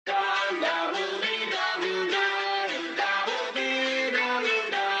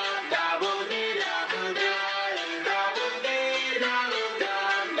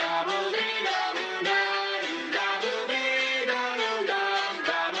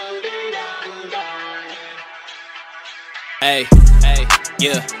Hey,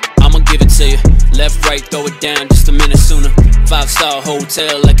 yeah, I'ma give it to you. Left, right, throw it down just a minute sooner. 5-star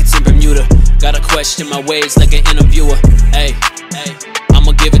hotel like it's in Bermuda. Gotta question my ways like an interviewer. Hey,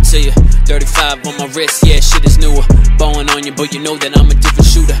 I'ma give it to you. 35 on my wrist, yeah, shit is newer. Bowing on you, but you know that I'm a different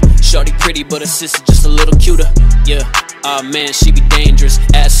shooter. Shawty pretty, but her sister just a little cuter. Yeah, aw man, she be dangerous.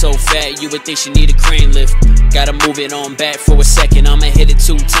 Ass so fat, you would think she need a crane lift. Gotta move it on back for a second. I'ma hit it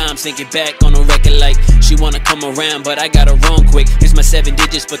 2 times, think it back on the record like she wanna come around, but I got her wrong quick. Here's my 7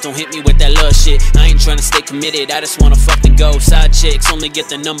 digits, but don't hit me with that love shit. I ain't tryna stay committed, I just wanna fuck and go. Side chicks, only get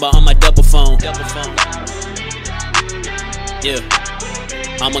the number on my double phone. Yeah,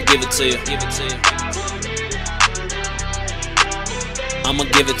 I'ma give it to you. I'ma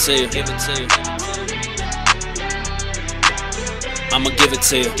give it to you. I'ma give it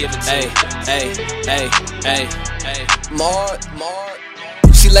to you. Hey. Mont.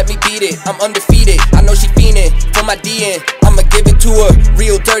 She let me beat it, I'm undefeated. I know she fiendin' for my DN. I'ma give it to her,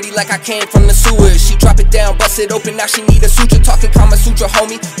 real dirty like I came from the sewers. She drop it down, bust it open, now she need a suture. Talking Kama Sutra,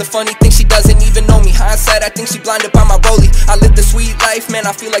 homie. The funny thing, she doesn't even know me. Hindsight, I think she blinded by my rollie. I live the sweet life, man,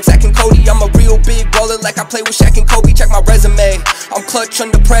 I feel like Zach and Cody. I'm a real big baller like I play with Shaq and Kobe. Check my resume, I'm clutch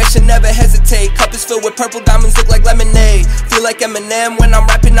under pressure, never hesitate. Cup is filled with purple diamonds, look like lemonade. Feel like Eminem when I'm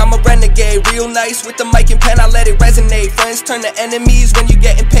rapping, I'm a renegade. Real nice with the mic and pen, I let it resonate. Friends turn to enemies when you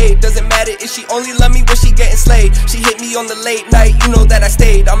getting paid. Doesn't matter if she only love me when she getting slayed. She hit me on the late night, you know that I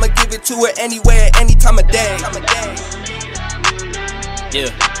stayed. I'ma give it to her anywhere, any time of day.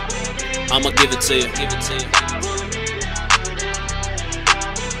 Yeah, I'ma give it to you.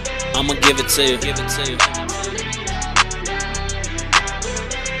 I'ma give it to you.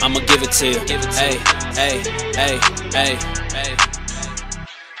 I'ma give it to you. Hey.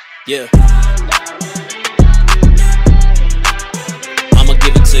 Yeah. I'ma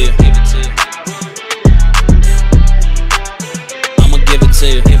give it to you. I'ma give it to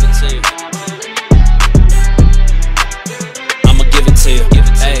you. I'ma give it to you.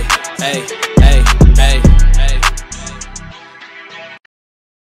 Hey.